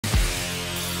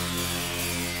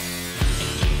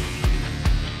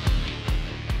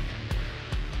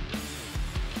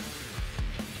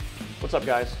What's up,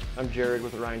 guys? I'm Jared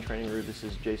with the Ryan Training Group. This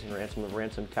is Jason Ransom of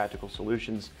Ransom Tactical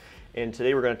Solutions. And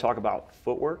today we're going to talk about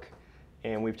footwork.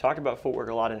 And we've talked about footwork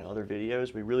a lot in other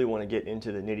videos. We really want to get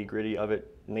into the nitty gritty of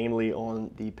it, namely on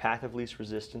the path of least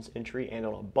resistance entry and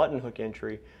on a button hook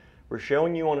entry. We're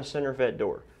showing you on a center fed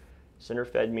door. Center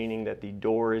fed meaning that the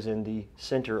door is in the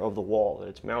center of the wall, that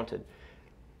it's mounted.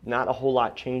 Not a whole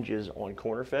lot changes on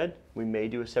corner fed. We may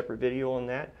do a separate video on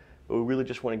that, but we really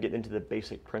just want to get into the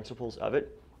basic principles of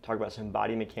it, talk about some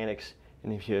body mechanics.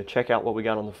 And if you check out what we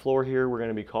got on the floor here, we're going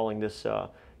to be calling this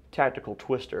tactical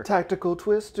twister. Tactical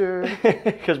twister.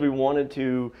 Because we wanted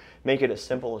to make it as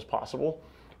simple as possible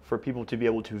for people to be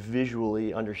able to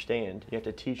visually understand. You have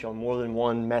to teach on more than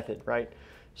one method, right?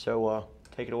 So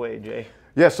take it away, Jay.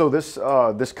 Yeah, so this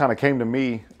kind of came to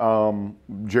me.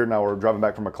 Jared and I were driving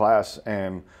back from a class,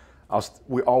 and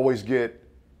we always get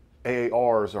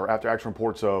AARs or after action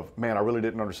reports of, man, I really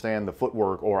didn't understand the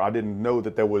footwork, or I didn't know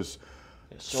that there was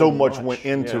so much went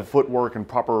into footwork and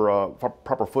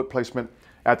proper foot placement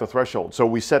at the threshold. So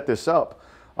we set this up.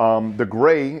 The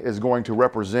gray is going to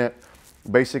represent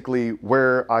basically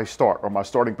where I start, or my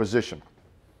starting position,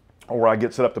 or where I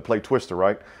get set up to play twister,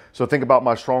 right? So think about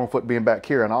my strong foot being back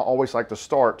here, and I always like to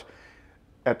start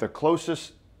at the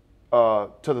closest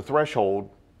to the threshold,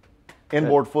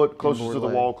 inboard foot, closest to the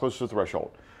wall, closest to the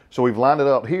threshold. So we've lined it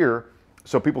up here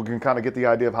so people can kind of get the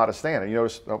idea of how to stand. And you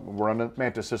notice we're on the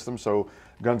Mantis system, so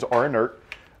guns are inert,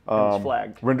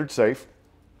 flagged, rendered safe.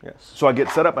 Yes. So I get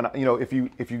set up, and if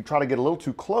you try to get a little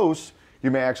too close,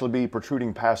 you may actually be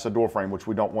protruding past the door frame, which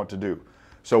we don't want to do.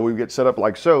 So we get set up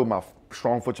like so. My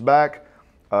strong foot's back.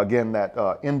 Again,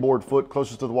 that inboard foot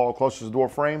closest to the wall, closest to the door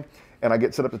frame, and I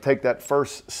get set up to take that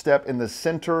first step in the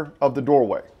center of the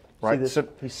doorway, right?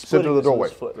 Center of the doorway.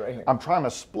 Foot right here. I'm trying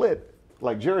to split,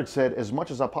 like Jared said, as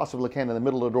much as I possibly can in the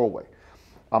middle of the doorway.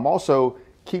 I'm also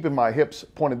keeping my hips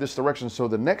pointed this direction, so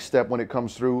the next step when it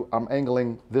comes through, I'm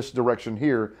angling this direction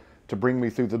here to bring me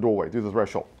through the doorway, through the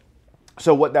threshold.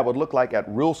 So what that would look like at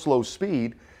real slow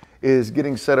speed is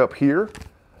getting set up here,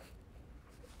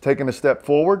 taking a step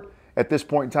forward. At this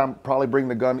point in time, probably bring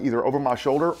the gun either over my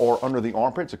shoulder or under the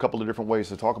armpits. A couple of different ways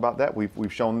to talk about that.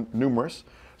 We've shown numerous.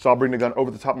 So I'll bring the gun over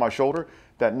the top of my shoulder.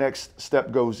 That next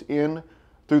step goes in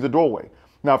through the doorway.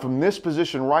 Now from this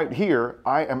position right here,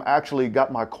 I am actually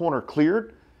got my corner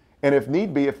cleared. And if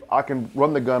need be, if I can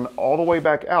run the gun all the way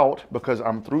back out because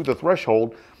I'm through the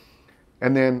threshold,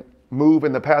 and then move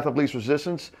in the path of least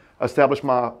resistance, establish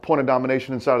my point of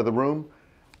domination inside of the room,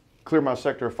 clear my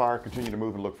sector of fire, continue to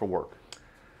move and look for work.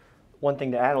 One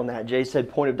thing to add on that, Jay said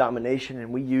point of domination, and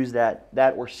we use that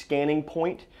or scanning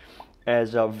point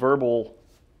as a verbal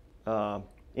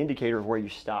indicator of where you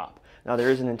stop. Now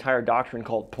there is an entire doctrine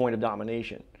called point of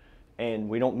domination, and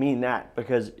we don't mean that,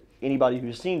 because anybody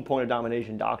who's seen point of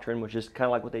domination doctrine, which is kind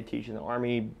of like what they teach in the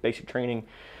Army basic training,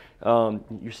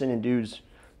 you're sending dudes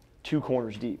 2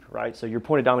 corners deep, right? So your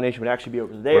point of domination would actually be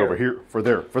over there. Right over here, for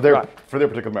their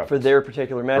particular method. For their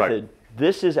particular method. Right.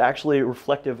 This is actually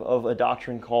reflective of a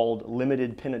doctrine called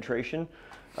limited penetration.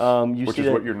 Which is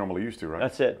what you're normally used to, right?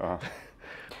 That's it.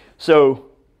 So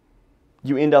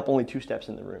you end up only 2 steps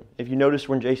in the room. If you notice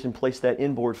when Jason placed that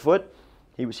inboard foot,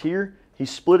 he was here,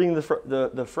 he's splitting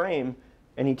the frame,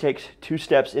 and he takes 2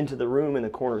 steps into the room and the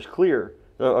corner's clear,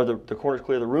 or the corner's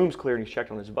clear, the room's clear, and he's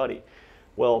checked on his buddy.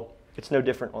 Well, it's no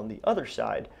different on the other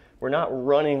side. We're not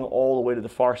running all the way to the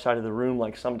far side of the room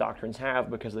like some doctrines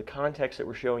have, because the context that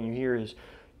we're showing you here is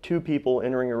 2 people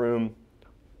entering a room,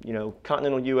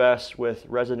 continental US with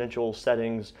residential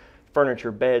settings,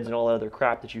 furniture, beds, and all that other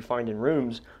crap that you find in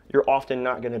rooms. You're often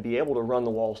not going to be able to run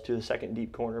the walls to the second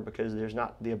deep corner because there's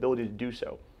not the ability to do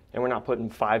so. And we're not putting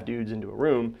 5 dudes into a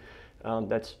room.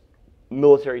 That's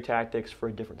military tactics for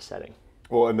a different setting.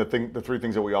 Well, and the 3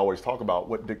 things that we always talk about,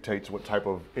 what dictates what type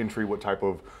of entry, what type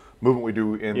of movement we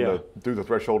do through the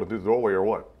threshold and through the doorway, or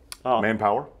what?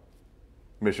 Manpower,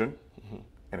 mission,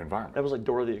 and environment. That was like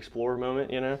Dora the Explorer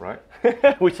moment, Right.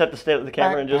 We set the state of the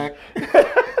camera and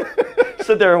just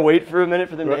sit there and wait for a minute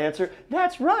for them to answer.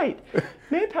 That's right.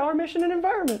 Manpower, mission, and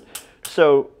environment.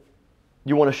 So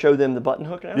you want to show them the button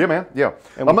hook now? Yeah, man. Yeah.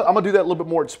 I'm going to do that a little bit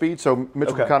more at speed, so Mitch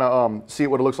can kind of see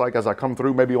what it looks like as I come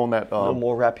through, maybe on that. A little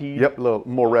more rapid. Yep, a little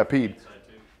more rapid.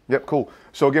 Yep, cool.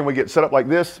 So again, we get set up like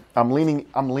this. I'm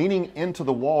leaning into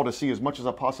the wall to see as much as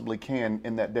I possibly can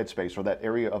in that dead space, or that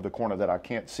area of the corner that I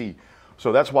can't see.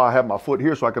 So that's why I have my foot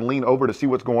here, so I can lean over to see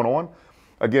what's going on.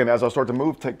 Again, as I start to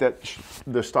move, take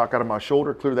the stock out of my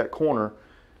shoulder, clear that corner,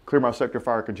 clear my sector of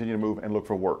fire, continue to move and look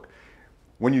for work.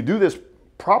 When you do this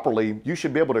properly, you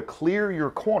should be able to clear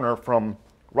your corner from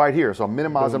right here. So I'm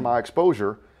minimizing my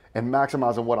exposure and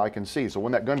maximizing what I can see. So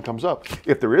when that gun comes up,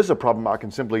 if there is a problem, I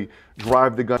can simply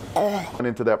drive the gun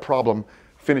into that problem,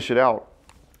 finish it out,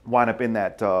 wind up in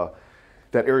that,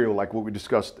 that area like what we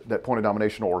discussed, that point of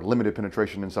domination or limited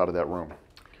penetration inside of that room.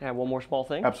 Can I have one more small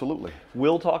thing? Absolutely.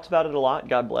 Will talks about it a lot,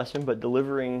 God bless him, but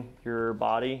delivering your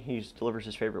body, he delivers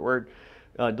his favorite word,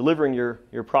 delivering your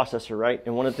processor, right?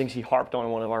 And one of the things he harped on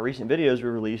in one of our recent videos we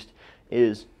released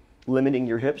is limiting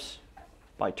your hips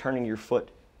by turning your foot.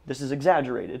 This is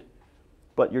exaggerated,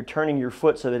 but you're turning your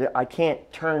foot so that I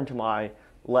can't turn to my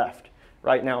left.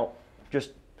 Right now,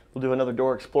 we'll do another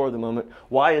door explorer at the moment.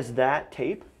 Why is that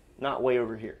tape not way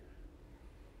over here?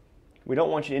 We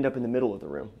don't want you to end up in the middle of the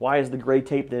room. Why is the gray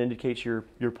tape that indicates your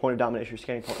point of domination, your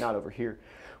scanning point, not over here?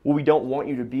 Well, we don't want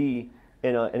you to be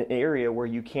in an area where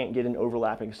you can't get an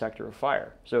overlapping sector of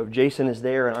fire. So if Jason is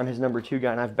there and I'm his number 2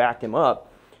 guy and I've backed him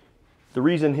up, the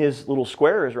reason his little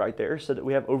square is right there is so that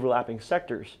we have overlapping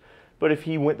sectors. But if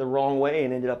he went the wrong way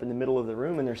and ended up in the middle of the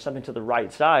room and there's something to the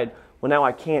right side, well, now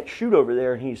I can't shoot over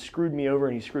there and he's screwed me over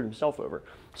and he screwed himself over.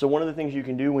 So one of the things you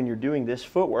can do when you're doing this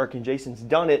footwork, and Jason's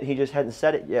done it, he just hadn't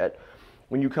said it yet,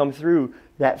 when you come through,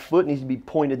 that foot needs to be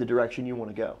pointed the direction you want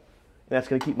to go. And that's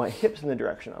going to keep my hips in the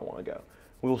direction I want to go.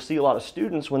 We will see a lot of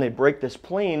students, when they break this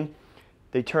plane,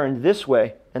 they turn this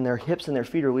way and their hips and their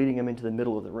feet are leading them into the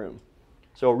middle of the room.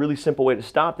 So a really simple way to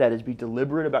stop that is be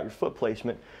deliberate about your foot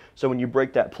placement. So when you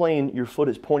break that plane, your foot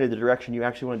is pointed the direction you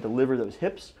actually want to deliver those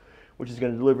hips, which is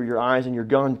going to deliver your eyes and your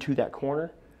gun to that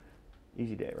corner.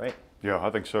 Easy day, right? Yeah, I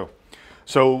think so.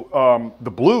 So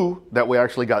the blue that we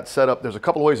actually got set up, there's a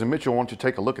couple of ways, and Mitchell, I want you to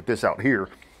take a look at this out here,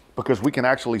 because we can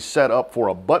actually set up for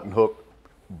a button hook,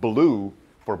 blue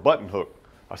for button hook.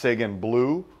 I say again,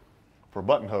 blue for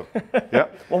button hook. Yeah.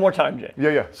 One more time, Jay.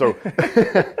 Yeah. So,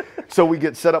 so we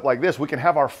get set up like this. We can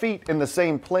have our feet in the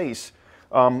same place.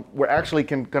 We're actually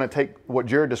going to take what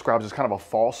Jared describes as kind of a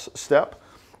false step.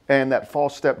 And that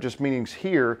false step just means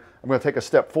here, I'm going to take a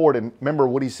step forward. And remember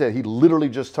what he said. He literally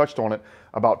just touched on it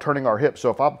about turning our hips. So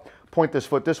if I point this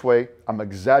foot this way, I'm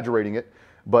exaggerating it,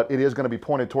 but it is going to be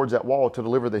pointed towards that wall to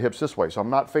deliver the hips this way. So I'm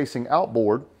not facing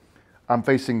outboard. I'm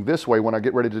facing this way when I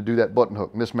get ready to do that button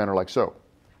hook in this manner, like so.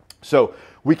 So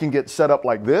we can get set up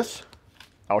like this.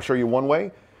 I'll show you one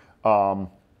way.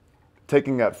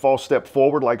 Taking that false step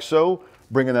forward like so,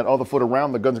 bringing that other foot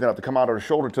around, the gun's gonna have to come out of the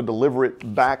shoulder to deliver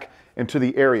it back into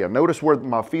the area. Notice where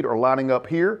my feet are lining up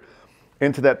here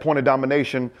into that point of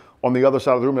domination on the other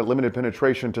side of the room at limited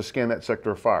penetration to scan that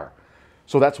sector of fire.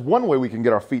 So that's one way we can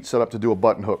get our feet set up to do a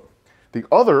button hook. The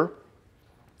other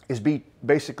is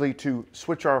basically to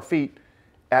switch our feet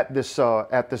at this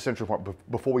entry point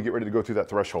before we get ready to go through that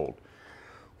threshold.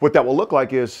 What that will look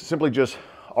like is simply just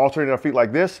alternating our feet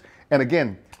like this. And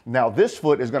again, now this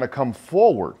foot is going to come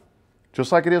forward,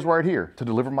 just like it is right here, to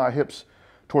deliver my hips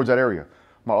towards that area.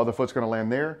 My other foot's going to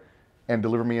land there and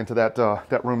deliver me into that,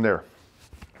 that room there.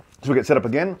 So we get set up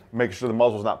again, making sure the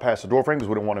muzzle's not past the door frame because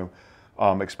we don't want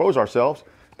to expose ourselves.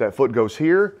 That foot goes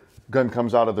here, gun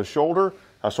comes out of the shoulder.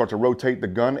 I start to rotate the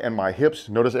gun and my hips.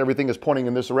 Notice everything is pointing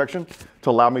in this direction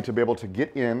to allow me to be able to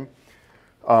get in,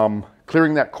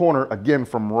 clearing that corner again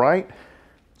from right.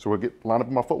 So we'll get lined up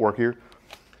in my footwork here.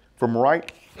 From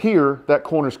right here, that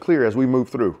corner's clear as we move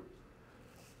through.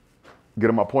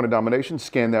 Get on my point of domination,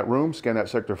 scan that room, scan that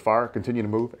sector of fire, continue to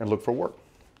move and look for work.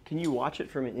 Can you watch it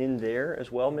from in there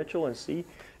as well, Mitchell, and see?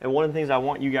 And one of the things I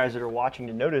want you guys that are watching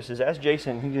to notice is as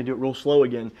Jason, he's gonna do it real slow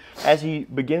again, as he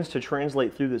begins to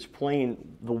translate through this plane,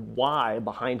 the why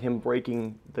behind him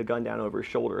breaking the gun down over his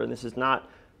shoulder. And this is not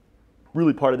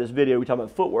really part of this video. We talk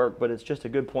about footwork, but it's just a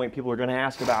good point. People are gonna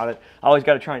ask about it. I always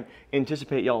gotta try and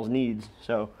anticipate y'all's needs.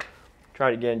 So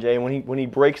try it again, Jay. When he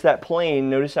breaks that plane,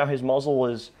 notice how his muzzle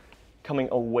is coming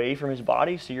away from his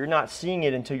body, so you're not seeing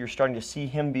it until you're starting to see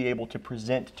him be able to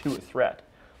present to a threat.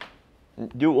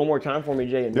 Do it one more time for me,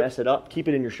 Jay, and mess it up. Keep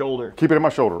it in your shoulder. Keep it in my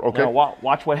shoulder, okay. Now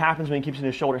watch what happens when he keeps it in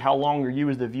his shoulder. How long are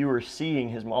you as the viewer seeing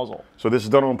his muzzle? So this is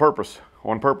done on purpose,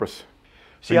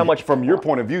 See how much, from your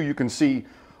point of view, you can see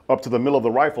up to the middle of the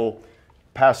rifle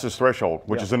past this threshold,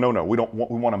 which is a no-no. We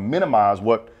want to minimize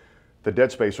what the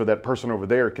dead space or that person over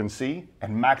there can see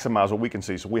and maximize what we can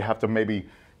see. So we have to maybe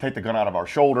take the gun out of our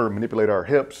shoulder, manipulate our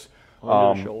hips.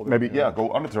 Under the shoulder. Maybe,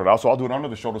 go under the shoulder. Also, I'll do it under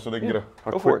the shoulder so they can get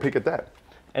a quick peek at that.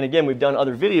 And again, we've done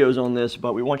other videos on this,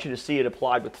 but we want you to see it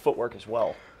applied with footwork as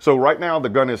well. So right now, the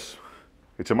gun it's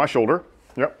in my shoulder.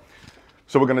 Yep.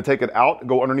 So we're gonna take it out,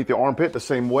 go underneath the armpit the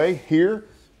same way here,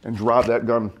 and drive that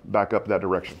gun back up that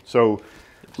direction. So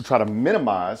we try to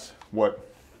minimize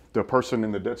what the person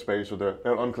in the dead space or the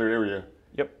uncleared area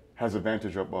has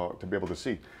advantage of to be able to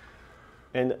see.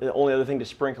 And the only other thing to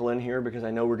sprinkle in here, because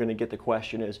I know we're going to get the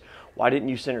question, is why didn't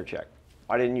you center check?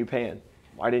 Why didn't you pan?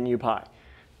 Why didn't you pie?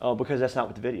 Because that's not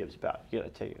what the video is about. You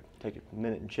got to take a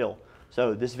minute and chill.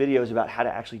 So this video is about how to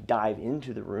actually dive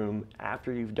into the room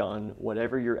after you've done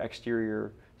whatever your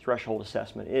exterior threshold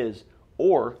assessment is,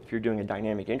 or if you're doing a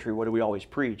dynamic entry, what do we always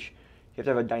preach? You have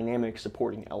to have a dynamic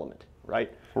supporting element, right?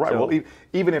 Right. So, well,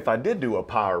 even if I did do a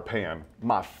pie or pan,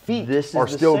 my feet This is are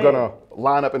the still same. going to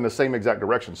line up in the same exact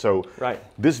direction. So Right.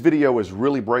 this video is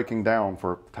really breaking down,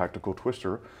 for Tactical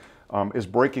Twister, is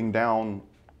breaking down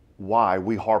why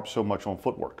we harp so much on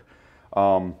footwork.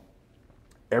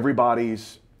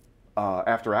 Everybody's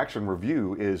after action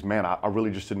review is, man, I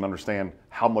really just didn't understand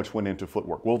how much went into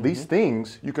footwork. Well, these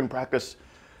things you can practice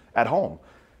at home.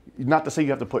 Not to say you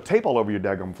have to put tape all over your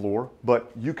daggum floor,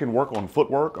 but you can work on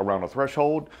footwork around a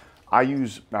threshold. I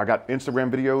got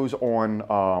Instagram videos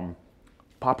on,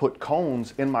 I put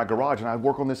cones in my garage, and I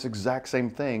work on this exact same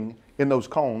thing in those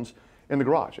cones in the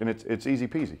garage, and it's easy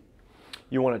peasy.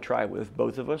 You want to try it with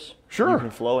both of us? Sure. You can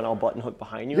flow and I'll button hook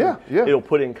behind you. Yeah, yeah. It'll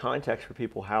put in context for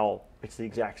people how it's the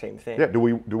exact same thing. Yeah, do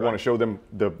we want to show them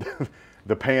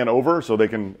the pan over so they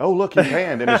can, oh, look, he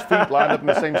panned and his feet lined up in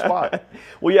the same spot?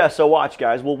 Well, yeah, so watch,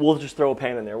 guys. We'll just throw a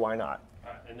pan in there. Why not?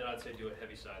 And then I'd say do it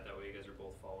heavy side. That way you guys are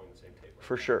both following the same tape.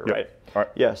 For sure, Yep. right? All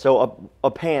right. Yeah, so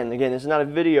a pan, again, this is not a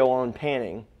video on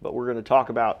panning, but we're going to talk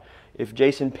about if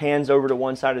Jason pans over to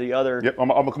one side or the other. Yep, I'm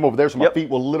gonna come over there so my Yep. feet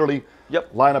will literally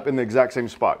Yep. line up in the exact same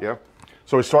spot, yeah?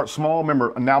 So it starts small.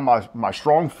 Remember, now my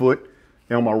strong foot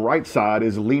on my right side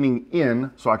is leaning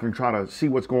in so I can try to see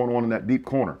what's going on in that deep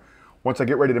corner. Once I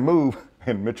get ready to move,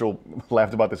 and Mitchell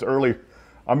laughed about this earlier,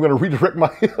 I'm gonna redirect my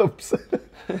hips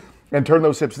and turn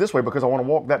those hips this way because I wanna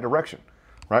walk that direction,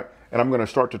 right? And I'm gonna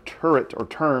start to turret or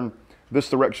turn this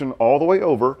direction all the way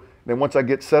over. Then once I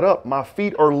get set up, my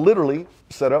feet are literally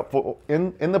set up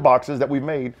in the boxes that we've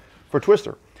made for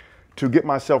Twister to get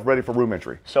myself ready for room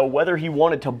entry. So whether he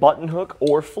wanted to button hook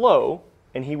or flow,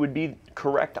 and he would be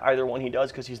correct either one he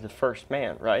does because he's the first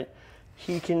man, right?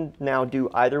 He can now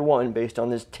do either one based on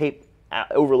this tape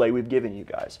overlay we've given you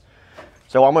guys.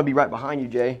 So I'm gonna be right behind you,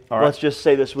 Jay. All right. Let's just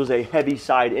say this was a heavy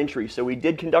side entry. So we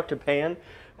did conduct a pan,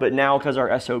 but now because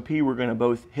our SOP, we're gonna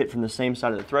both hit from the same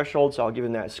side of the threshold, so I'll give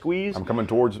him that squeeze. I'm coming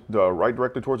towards right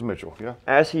directly towards Mitchell, yeah?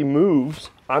 As he moves,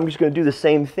 I'm just gonna do the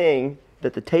same thing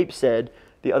that the tape said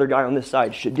the other guy on this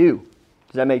side should do.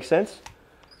 Does that make sense?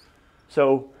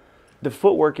 So the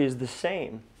footwork is the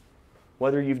same,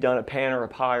 whether you've done a pan or a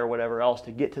pie or whatever else,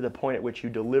 to get to the point at which you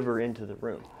deliver into the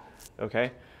room,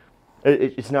 okay?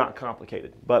 It's not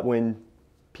complicated, but when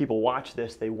people watch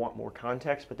this, they want more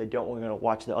context, but they don't want to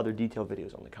watch the other detailed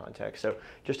videos on the context. So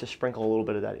just to sprinkle a little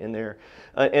bit of that in there.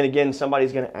 And again,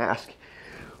 somebody's gonna ask,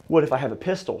 what if I have a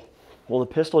pistol? Well, the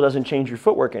pistol doesn't change your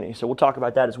footwork any, so we'll talk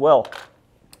about that as well.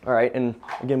 All right, and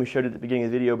again, we showed it at the beginning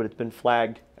of the video, but it's been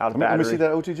flagged out of battery. Let me see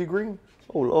that OTG green.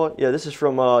 Oh, Lord. Yeah, this is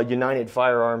from United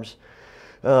Firearms.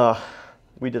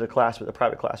 We did a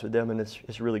private class with them, and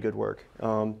it's really good work.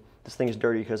 This thing is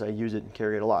dirty because I use it and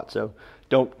carry it a lot, so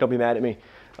don't be mad at me.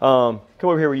 Come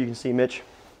over here where you can see Mitch.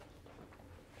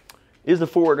 Is the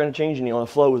footwork going to change any on a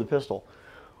flow with a pistol?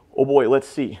 Oh boy, let's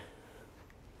see.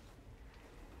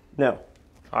 No.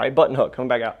 All right, button hook, coming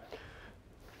back out.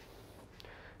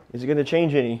 Is it going to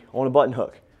change any on a button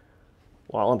hook?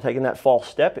 While I'm taking that false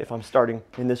step, if I'm starting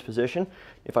in this position,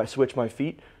 if I switch my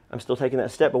feet, I'm still taking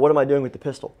that step, but what am I doing with the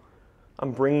pistol?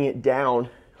 I'm bringing it down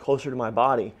closer to my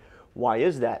body. Why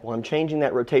is that? Well, I'm changing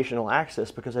that rotational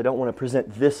axis because I don't want to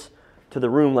present this to the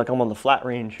room like I'm on the flat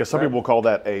range. Yeah, some people call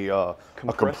that a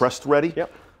compressed ready.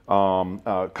 Yep.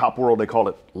 Cop world, they call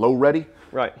it low ready.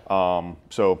 Right.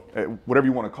 So whatever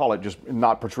you want to call it, just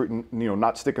not protruding,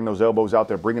 not sticking those elbows out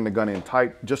there, bringing the gun in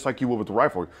tight, just like you would with the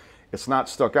rifle. It's not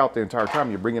stuck out the entire time.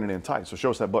 You're bringing it in tight. So show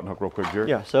us that button hook real quick, Jared.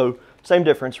 Yeah. So same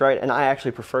difference, right? And I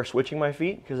actually prefer switching my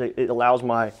feet because it allows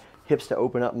my hips to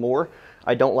open up more.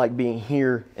 I don't like being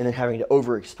here and then having to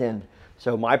overextend.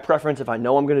 So my preference, if I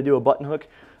know I'm going to do a button hook,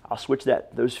 I'll switch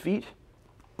those feet,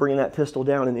 bringing that pistol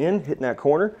down and in, hitting that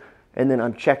corner, and then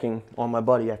I'm checking on my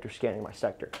buddy after scanning my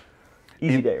sector.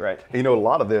 Easy day, right? A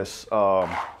lot of this,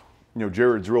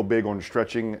 Jared's real big on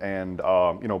stretching, and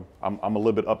I'm a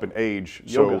little bit up in age,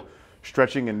 Yoga. so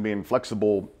stretching and being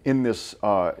flexible in this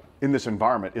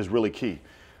environment is really key.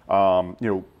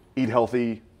 Eat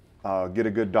healthy, get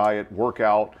a good diet, work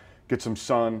out, get some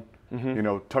sun,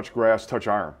 touch grass, touch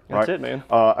iron. That's right? it, man.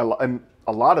 And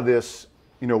a lot of this,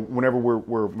 whenever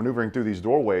we're maneuvering through these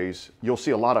doorways, you'll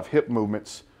see a lot of hip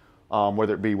movements.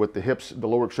 Whether it be with the hips, the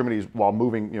lower extremities, while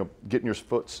moving, getting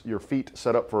your feet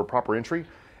set up for a proper entry,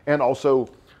 and also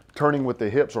turning with the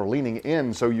hips or leaning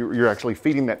in, so you're actually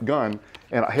feeding that gun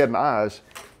and head and eyes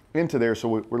into there, so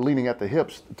we're leaning at the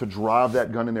hips to drive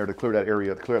that gun in there to clear that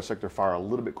area, to clear that sector of fire a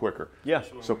little bit quicker. Yeah.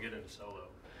 So when we get into solo.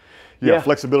 Yeah, Yeah.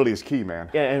 flexibility is key, man.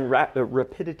 Yeah, and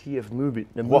rapidity of movement.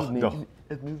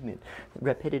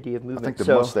 Rapidity of I movement. think the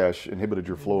So- mustache inhibited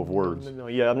your flow of words. No,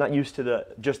 yeah, I'm not used to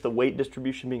just the weight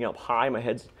distribution being up high. My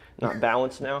head's not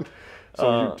balanced now.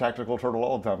 So you're tactical turtle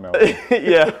all the time now.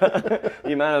 Yeah,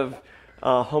 the amount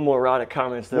of homoerotic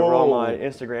comments that were on my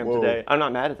Instagram Whoa. today. I'm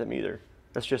not mad at them either.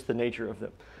 That's just the nature of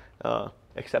them.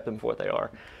 Accept them for what they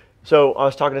are. So I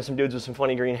was talking to some dudes with some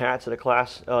funny green hats at a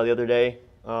class the other day,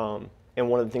 and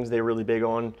one of the things they were really big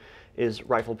on is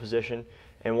rifle position.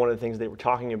 And one of the things they were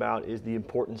talking about is the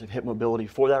importance of hip mobility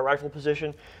for that rifle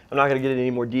position. I'm not going to get into any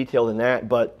more detail than that,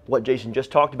 but what Jason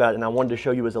just talked about, and I wanted to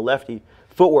show you as a lefty,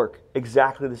 footwork,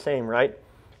 exactly the same, right?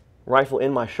 Rifle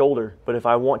in my shoulder, but if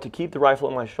I want to keep the rifle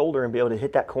in my shoulder and be able to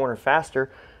hit that corner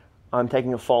faster, I'm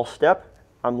taking a false step,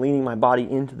 I'm leaning my body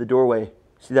into the doorway.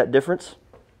 See that difference?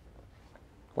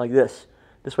 Like this.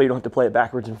 This way you don't have to play it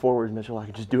backwards and forwards, Mitchell. I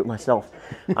can just do it myself.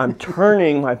 I'm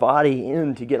turning my body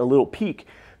in to get a little peek,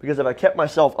 because if I kept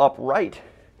myself upright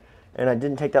and I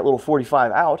didn't take that little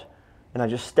 45 out and I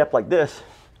just stepped like this,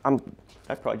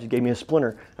 that probably just gave me a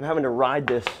splinter. I'm having to ride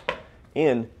this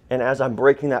in, and as I'm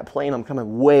breaking that plane, I'm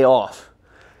coming way off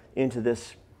into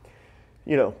this,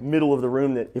 middle of the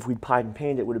room that if we'd pied and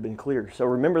paned, it would have been clear. So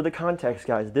remember the context,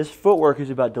 guys. This footwork is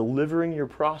about delivering your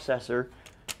processor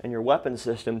and your weapon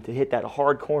system to hit that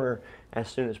hard corner as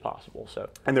soon as possible. So,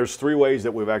 And there's 3 ways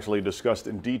that we've actually discussed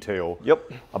in detail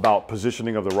Yep. about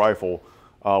positioning of the rifle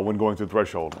when going through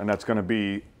threshold. And that's going to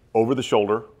be over the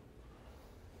shoulder,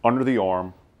 under the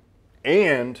arm,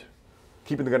 and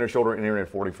keeping the gun in the shoulder in area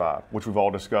 45, which we've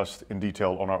all discussed in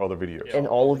detail on our other videos. and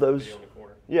all of those, Video in the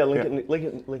corner. yeah, link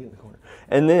it in the corner.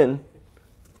 And then,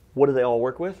 what do they all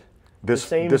work with? This the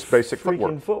same basic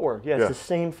freaking footwork. Yeah, it's Yeah. the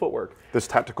same footwork. This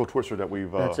tactical twister that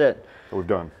we've That's it. that we've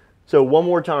done. So one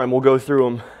more time, we'll go through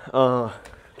them.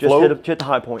 Just Flow. hit the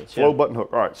high points. Flow Yeah. button hook.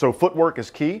 All right, so footwork is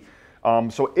key.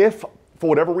 So if, for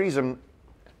whatever reason,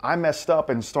 I messed up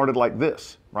and started like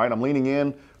this, right? I'm leaning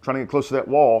in, trying to get close to that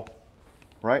wall,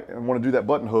 right? And want to do that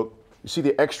button hook. You see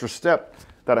the extra step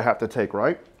that I have to take,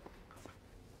 right?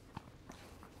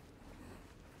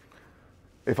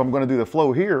 If I'm going to do the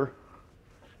flow here,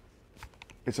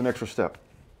 it's an extra step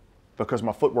because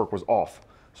my footwork was off.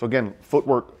 So again,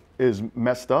 footwork is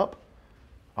messed up.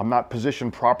 I'm not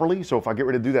positioned properly. So if I get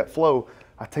ready to do that flow,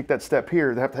 I take that step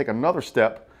here, I have to take another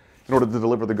step in order to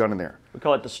deliver the gun in there. We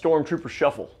call it the Stormtrooper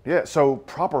Shuffle. Yeah, so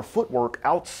proper footwork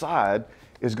outside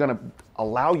is going to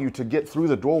allow you to get through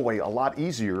the doorway a lot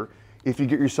easier if you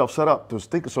get yourself set up.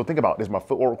 So think about, is my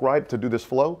footwork right to do this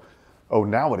flow? Oh,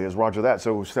 now it is, roger that.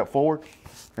 So step forward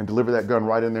and deliver that gun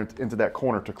right in there into that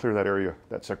corner to clear that area,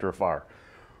 that sector of fire.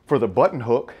 For the button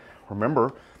hook,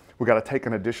 remember, we got to take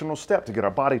an additional step to get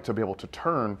our body to be able to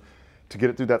turn to get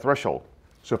it through that threshold.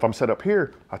 So if I'm set up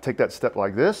here, I take that step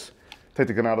like this, take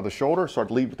the gun out of the shoulder, start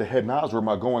to lead with the head nods, where am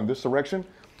I going this direction,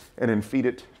 and then feed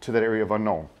it to that area of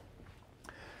unknown.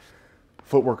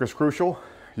 Footwork is crucial.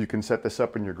 You can set this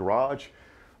up in your garage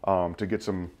to get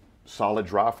some solid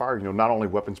dry fire. Not only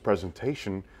weapons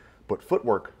presentation, but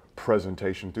footwork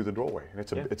presentation through the doorway. And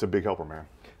it's a big helper, man.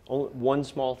 Only one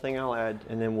small thing I'll add,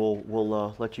 and then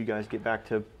we'll let you guys get back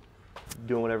to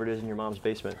doing whatever it is in your mom's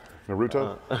basement.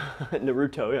 Naruto?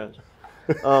 Naruto, yes.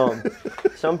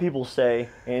 Some people say,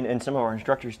 and some of our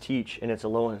instructors teach, and it's a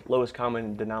lowest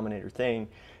common denominator thing,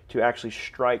 to actually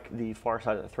strike the far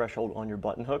side of the threshold on your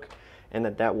button hook, and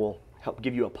that will help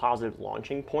give you a positive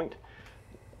launching point.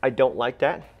 I don't like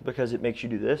that because it makes you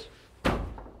do this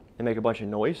and make a bunch of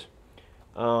noise.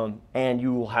 And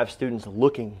you will have students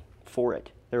looking for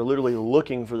it. They're literally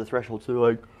looking for the threshold. So they're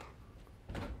like,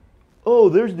 oh,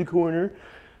 there's the corner.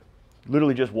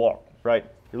 Literally just walk, right?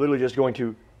 You're literally just going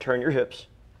to turn your hips,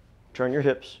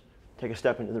 take a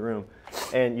step into the room.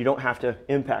 And you don't have to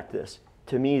impact this.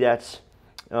 To me, that's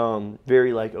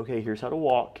very like, okay, here's how to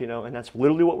walk, and that's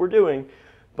literally what we're doing.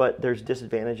 But there's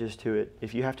disadvantages to it.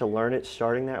 If you have to learn it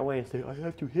starting that way and say, I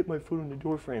have to hit my foot on the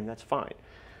door frame, that's fine.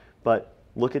 But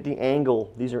look at the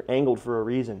angle. These are angled for a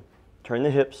reason. Turn the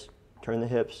hips,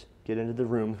 get into the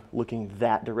room looking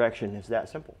that direction. It's that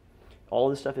simple. All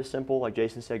of this stuff is simple. Like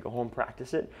Jason said, go home,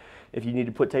 practice it. If you need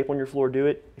to put tape on your floor, do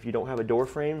it. If you don't have a door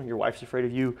frame, your wife's afraid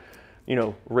of you,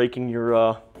 raking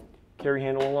your carry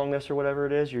handle along this or whatever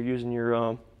it is, you're using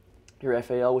your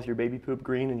FAL with your baby poop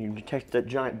green, and you detect that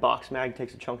giant box mag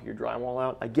takes a chunk of your drywall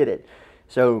out. I get it.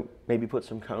 So maybe put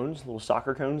some cones, little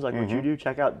soccer cones like what you do.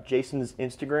 Check out Jason's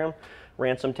Instagram,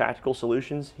 Ransom Tactical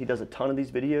Solutions. He does a ton of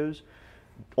these videos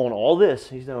on all this.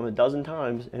 He's done them a dozen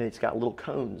times, and it's got little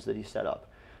cones that he set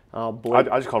up. Blake,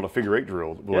 I just call it a figure 8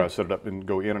 drill where Yeah. I set it up and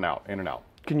go in and out, in and out.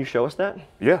 can you show us that?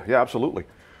 Yeah, absolutely.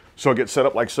 So I get set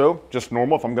up like so, just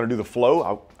normal. If I'm going to do the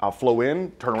flow, I'll flow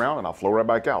in, turn around, and I'll flow right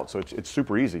back out. So it's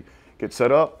super easy. Get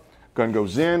set up, gun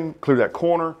goes in, clear that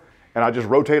corner, and I just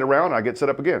rotate around and I get set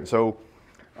up again. So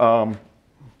the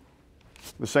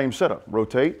same setup,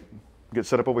 rotate, get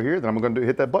set up over here, then I'm going to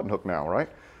hit that button hook now, right?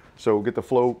 So get the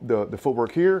flow, the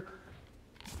footwork here.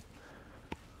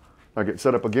 I get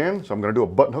set up again, so I'm going to do a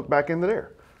button hook back into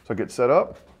there. So I get set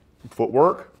up,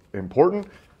 footwork, important,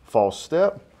 false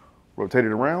step, rotate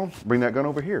it around, bring that gun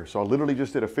over here. So I literally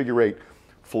just did a figure 8,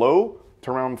 flow,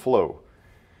 turn around, flow.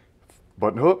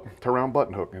 Button hook, turn around,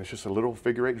 button hook. And it's just a little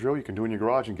figure 8 drill you can do in your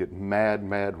garage and get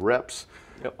mad reps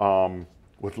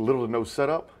with little to no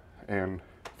setup. And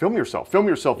film yourself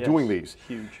Yes, doing these.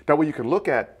 huge. That way you can look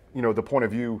at, you know, the point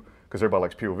of view, because everybody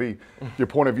likes POV, your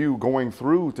point of view going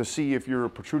through to see if you're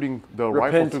protruding the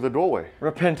rifle through the doorway.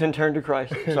 Repent and turn to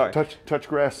Christ. Sorry. touch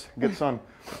grass, get sun.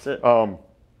 That's it.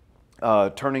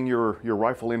 Turning your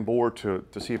rifle inboard to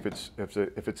see if it's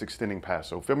extending past.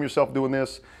 So film yourself doing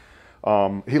this.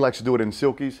 He likes to do it in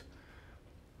silkies.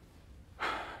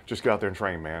 Just get out there and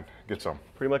train, man. Get some.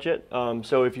 Pretty much it.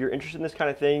 So if you're interested in this kind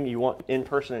of thing, you want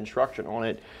in-person instruction on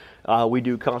it, we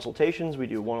do consultations, we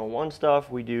do one-on-one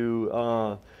stuff, we do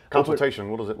Consultation.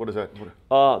 What is that?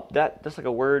 that's like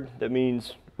a word that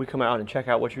means we come out and check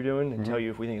out what you're doing and tell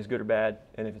you if we think it's good or bad.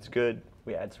 And if it's good,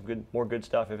 we add some more good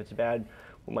stuff. If it's bad,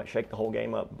 we might shake the whole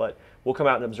game up. But we'll come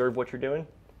out and observe what you're doing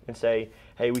and say,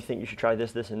 hey, we think you should try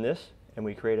this, this, and this. And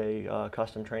we create a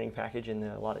custom training package in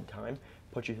the allotted time,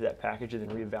 put you through that package, and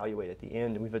then reevaluate at the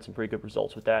end. And we've had some pretty good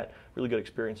results with that, really good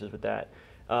experiences with that.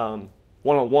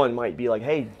 One-on-one might be like,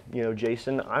 hey, you know,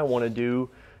 Jason, I want to do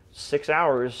 6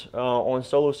 hours on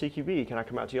solo CQB. Can I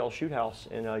come out to y'all's shoot house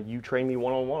and you train me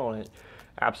one-on-one on it?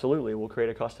 Absolutely. We'll create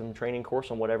a custom training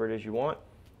course on whatever it is you want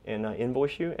and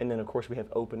invoice you. And then, of course, we have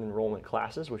open enrollment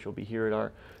classes, which will be here at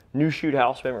our new shoot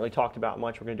house. We haven't really talked about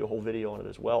much. We're going to do a whole video on it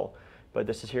as well. But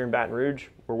this is here in Baton Rouge.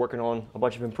 We're working on a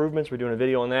bunch of improvements. We're doing a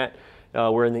video on that.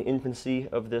 We're in the infancy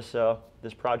of this,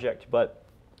 this project, but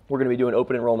we're going to be doing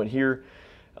open enrollment here.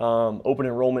 Open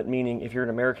enrollment meaning if you're an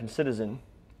American citizen,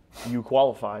 you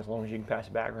qualify as long as you can pass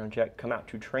a background check, come out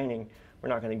to training. We're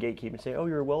not going to gatekeep and say, oh,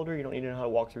 you're a welder, you don't need to know how to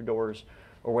walk through doors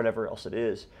or whatever else it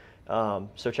is.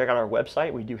 So check out our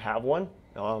website. We do have one,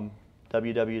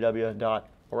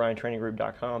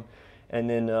 www.oriontraininggroup.com. And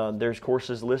then there's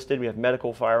courses listed. We have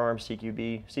medical, firearms,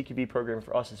 CQB. CQB program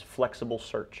for us is flexible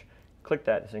search. Click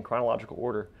that. It's in chronological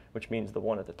order, which means the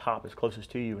one at the top is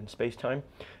closest to you in space-time.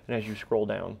 And as you scroll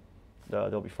down,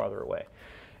 they'll be farther away.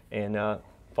 And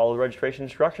follow the registration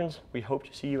instructions. We hope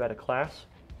to see you at a class.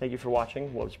 Thank you for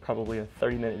watching what was probably a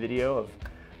 30-minute video of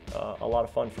a lot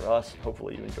of fun for us.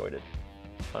 Hopefully you enjoyed it.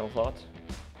 Final thoughts?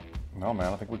 No,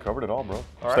 man, I think we covered it all, bro.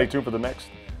 All Stay right. tuned for the next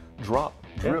drop,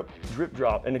 drip. Yeah. Drip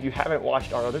drop. And if you haven't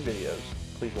watched our other videos,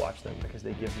 please watch them because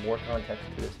they give more context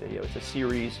to this video. It's a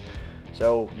series,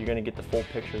 so you're going to get the full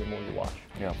picture the more you watch.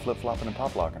 Yeah, flip-flopping and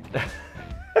pop-locking.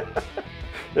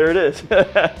 There it is.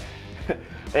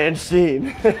 And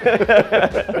scene.